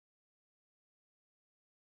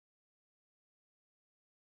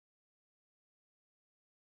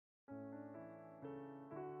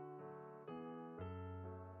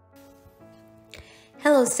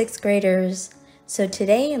Hello, 6th graders. So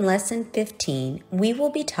today in lesson 15, we will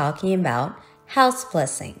be talking about house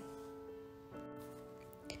blessing.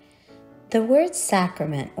 The word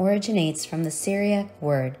sacrament originates from the Syriac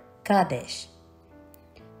word kadesh.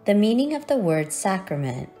 The meaning of the word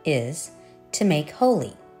sacrament is to make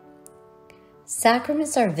holy.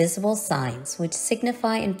 Sacraments are visible signs which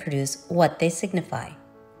signify and produce what they signify.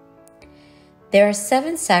 There are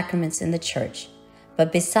 7 sacraments in the Church,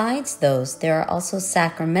 but besides those, there are also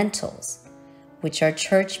sacramentals, which are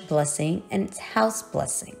church blessing and house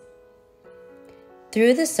blessing.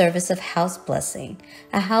 Through the service of house blessing,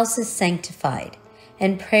 a house is sanctified,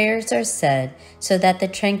 and prayers are said so that the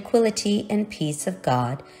tranquility and peace of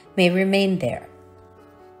God may remain there.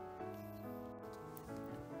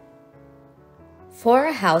 For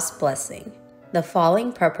a house blessing, the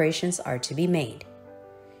following preparations are to be made.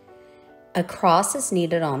 A cross is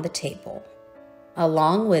needed on the table,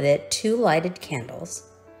 along with it 2 lighted candles,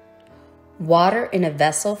 water in a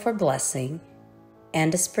vessel for blessing,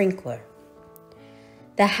 and a sprinkler.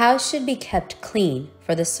 The house should be kept clean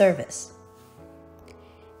for the service.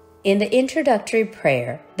 In the introductory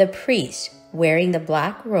prayer, the priest, wearing the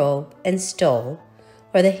black robe and stole,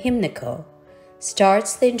 or the hymnical,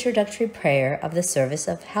 starts the introductory prayer of the service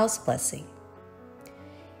of house blessing.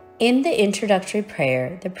 In the introductory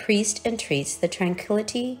prayer, the priest entreats the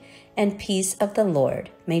tranquility and peace of the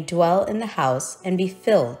Lord may dwell in the house and be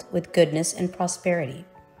filled with goodness and prosperity.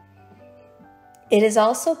 It is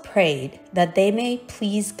also prayed that they may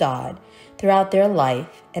please God throughout their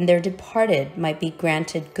life and their departed might be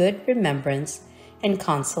granted good remembrance and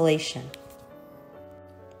consolation.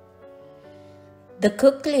 The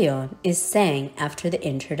Kuklion is sang after the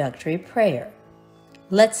introductory prayer.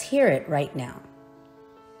 Let's hear it right now.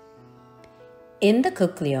 In the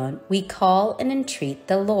Kuklion, we call and entreat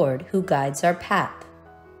the Lord who guides our path.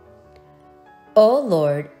 O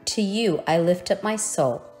Lord, to you I lift up my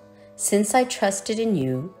soul. Since I trusted in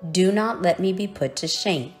you, do not let me be put to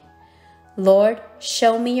shame. Lord,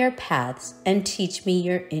 show me your paths and teach me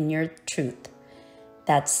in your truth.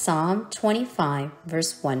 That's Psalm 25,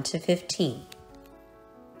 verse 1 to 15.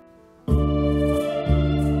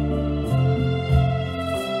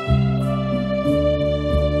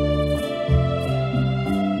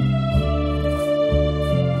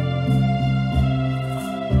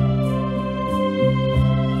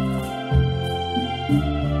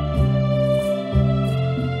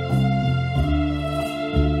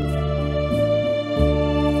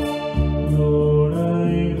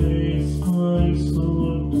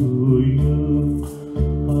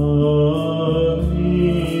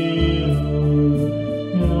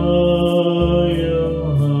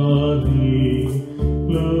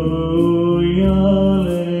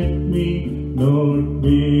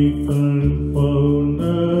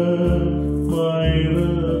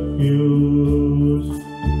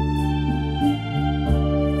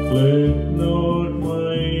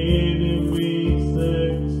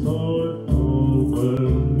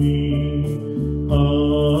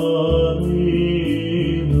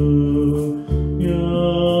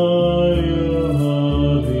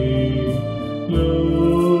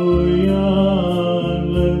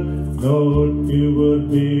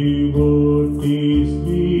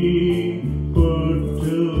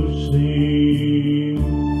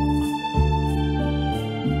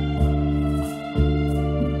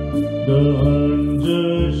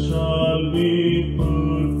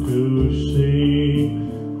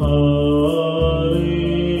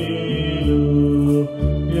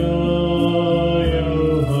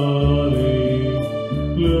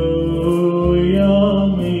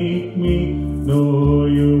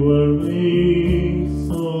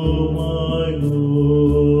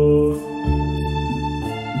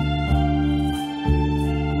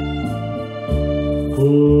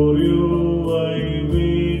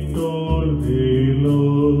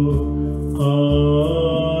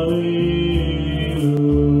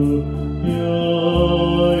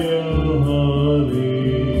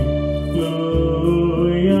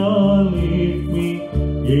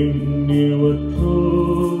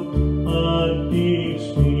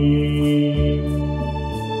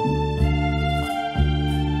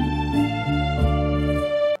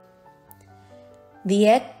 The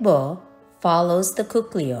Ekbo follows the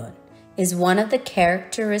Kuklion, is one of the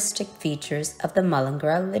characteristic features of the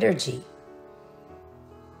Malankara liturgy.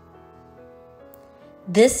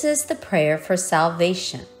 This is the prayer for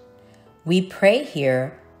salvation. We pray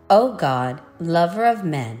here, O God, lover of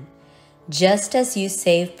men, just as you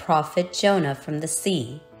saved Prophet Jonah from the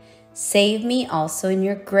sea, save me also in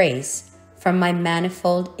your grace from my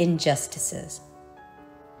manifold injustices.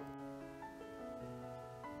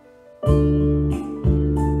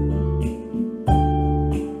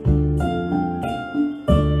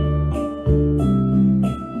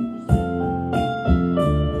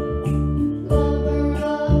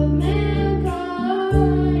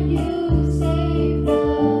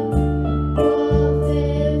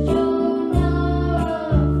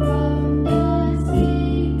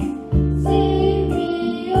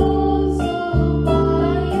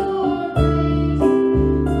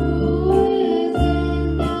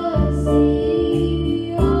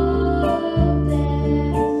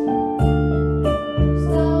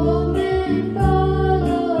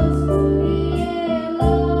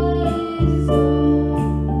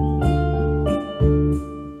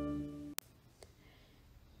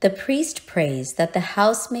 priest prays that the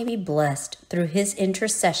house may be blessed through his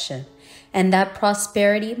intercession and that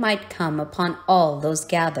prosperity might come upon all those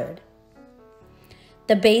gathered.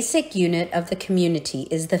 The basic unit of the community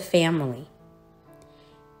is the family.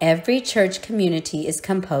 Every church community is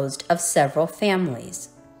composed of several families.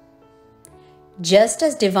 Just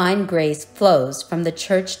as divine grace flows from the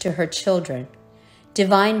church to her children,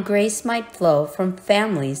 divine grace might flow from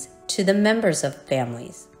families to the members of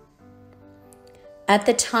families. At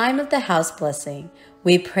the time of the house blessing,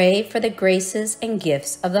 we pray for the graces and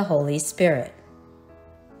gifts of the Holy Spirit.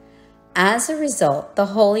 As a result, the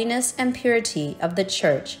holiness and purity of the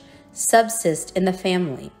church subsist in the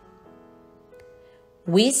family.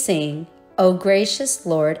 We sing, "O gracious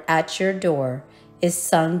Lord, at your door," is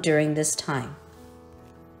sung during this time.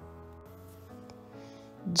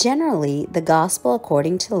 Generally, the Gospel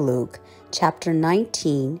according to Luke, chapter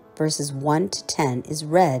 19, verses 1 to 10, is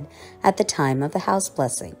read at the time of the house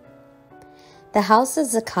blessing. The house of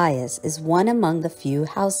Zacchaeus is one among the few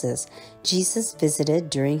houses Jesus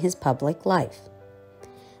visited during his public life.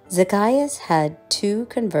 Zacchaeus had two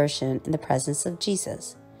conversions in the presence of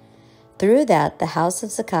Jesus. Through that, the house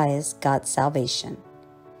of Zacchaeus got salvation.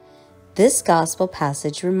 This gospel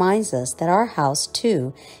passage reminds us that our house,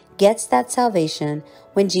 too, gets that salvation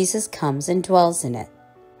when Jesus comes and dwells in it.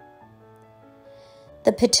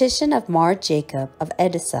 The petition of Mar Jacob of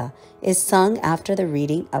Edessa is sung after the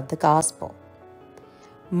reading of the gospel.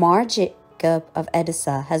 Mar Jacob of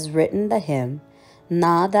Edessa has written the hymn,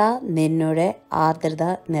 "Nada Ninnure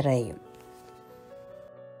Adrada Nirayum."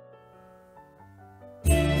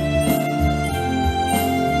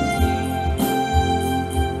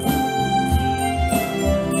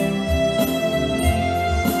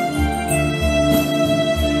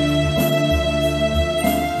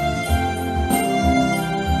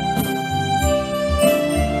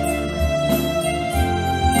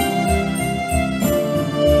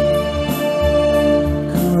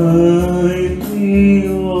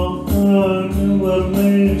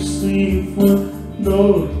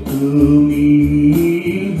 Lord, to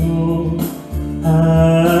me, Lord,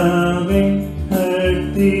 having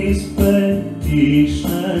heard these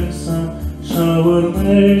petitions, shower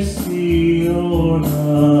mercy on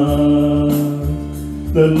us.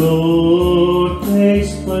 The Lord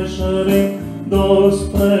takes pleasure in those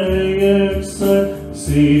prayers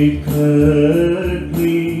secretly,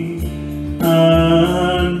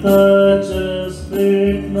 and the just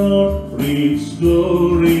did not reach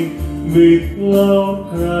glory with loud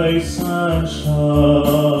cries and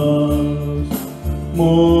shouts.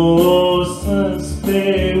 Moses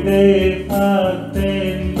gave a part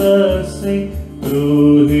in the sea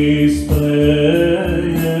through his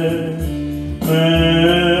prayers.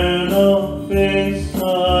 Men of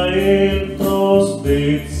Israel crossed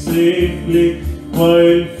it safely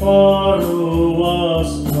while Pharaoh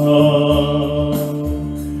was bound.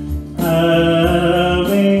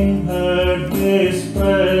 Having heard his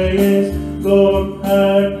prayers, God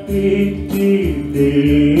had pitied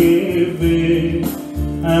David,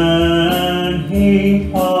 and he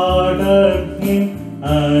pardoned him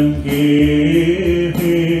and gave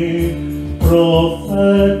him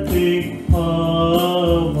prophetic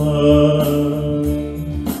power.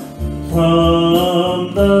 From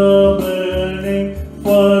the burning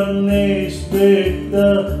furnace did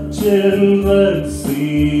the children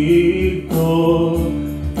seek God,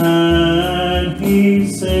 and he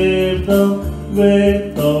saved them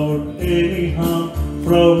without any harm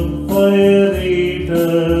from fiery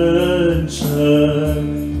dungeon.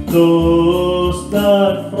 Those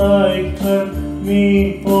that frightened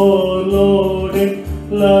me, O Lord, in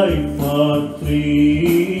life are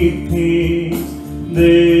three things.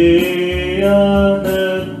 They are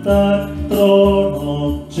death, the throne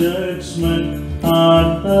of judgment, and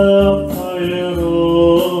the fire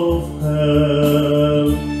of hell.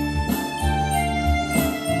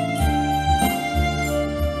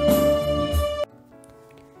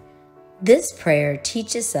 This prayer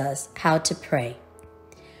teaches us how to pray.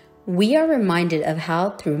 We are reminded of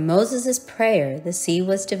how through Moses' prayer the sea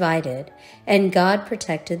was divided and God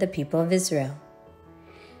protected the people of Israel.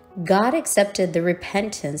 God accepted the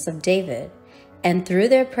repentance of David, and through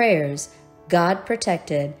their prayers, God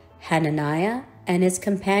protected Hananiah and his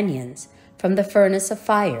companions from the furnace of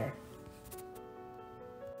fire.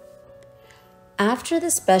 After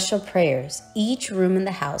the special prayers, each room in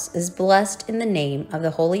the house is blessed in the name of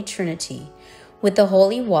the Holy Trinity, with the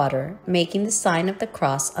holy water making the sign of the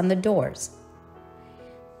cross on the doors.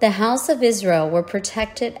 The house of Israel were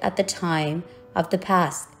protected at the time of the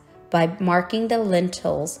Pasch by marking the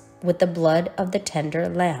lintels with the blood of the tender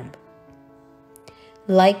lamb.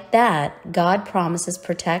 Like that, God promises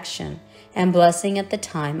protection and blessing at the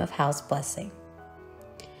time of house blessing.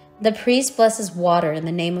 The priest blesses water in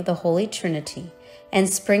the name of the Holy Trinity and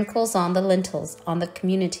sprinkles on the lintels on the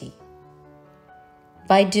community.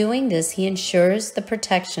 By doing this, he ensures the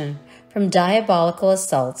protection from diabolical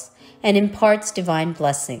assaults and imparts divine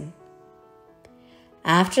blessing.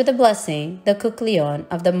 After the blessing, the kuklion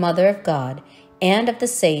of the Mother of God and of the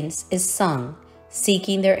saints is sung,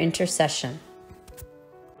 seeking their intercession.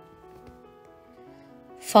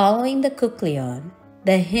 Following the kuklion,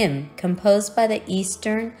 the hymn composed by the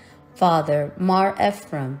Eastern Father Mar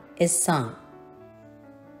Ephraim is sung.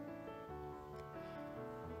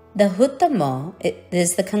 The Huttamo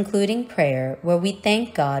is the concluding prayer where we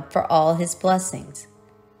thank God for all his blessings.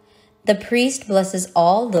 The priest blesses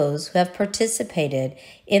all those who have participated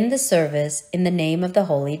in the service in the name of the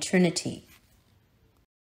Holy Trinity.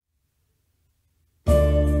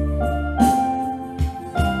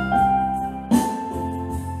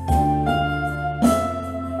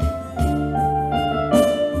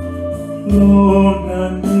 Lord,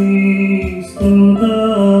 grant peace to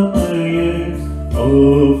the prayers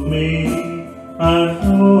of me, and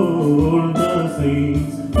hold the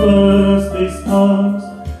saints. Bless this house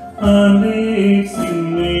and its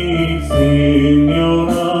inmates in your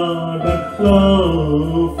ardent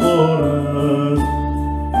love for us.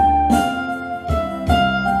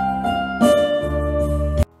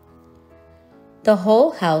 The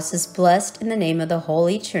whole house is blessed in the name of the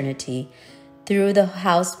Holy Trinity through the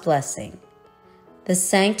house blessing. The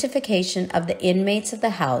sanctification of the inmates of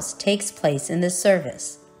the house takes place in this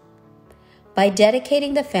service. By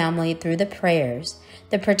dedicating the family through the prayers,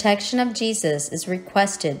 the protection of Jesus is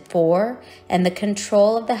requested for, and the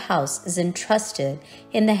control of the house is entrusted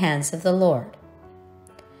in the hands of the Lord.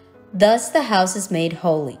 Thus the house is made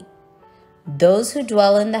holy. Those who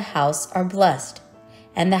dwell in the house are blessed,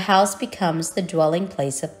 and the house becomes the dwelling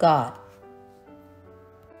place of God.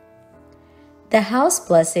 The house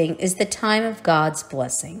blessing is the time of God's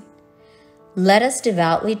blessing. Let us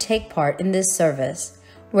devoutly take part in this service,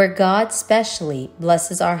 where God specially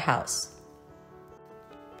blesses our house.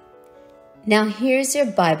 Now here's your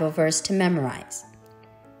Bible verse to memorize.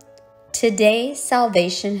 Today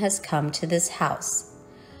salvation has come to this house.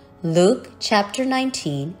 Luke chapter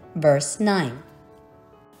 19, verse 9.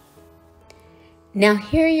 Now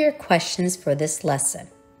here are your questions for this lesson.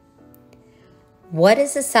 What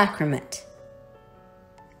is a sacrament?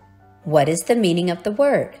 What is the meaning of the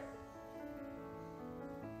word?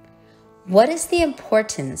 What is the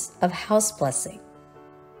importance of house blessing?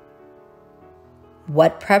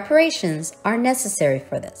 What preparations are necessary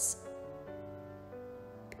for this?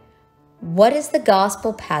 What is the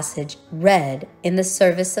gospel passage read in the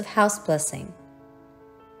service of house blessing?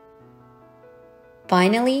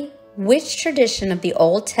 Finally, which tradition of the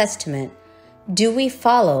Old Testament do we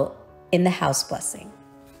follow in the house blessing?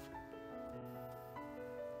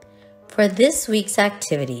 For this week's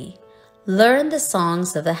activity, learn the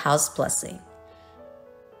songs of the house blessing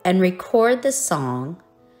and record the song,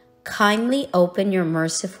 "Kindly Open Your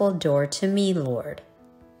Merciful Door to Me, Lord."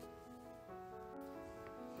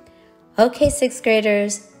 Okay, 6th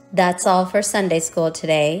graders, that's all for Sunday school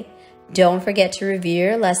today. Don't forget to review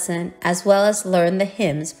your lesson as well as learn the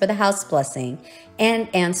hymns for the house blessing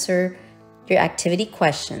and answer your activity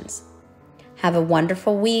questions. Have a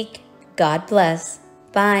wonderful week. God bless.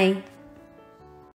 Bye.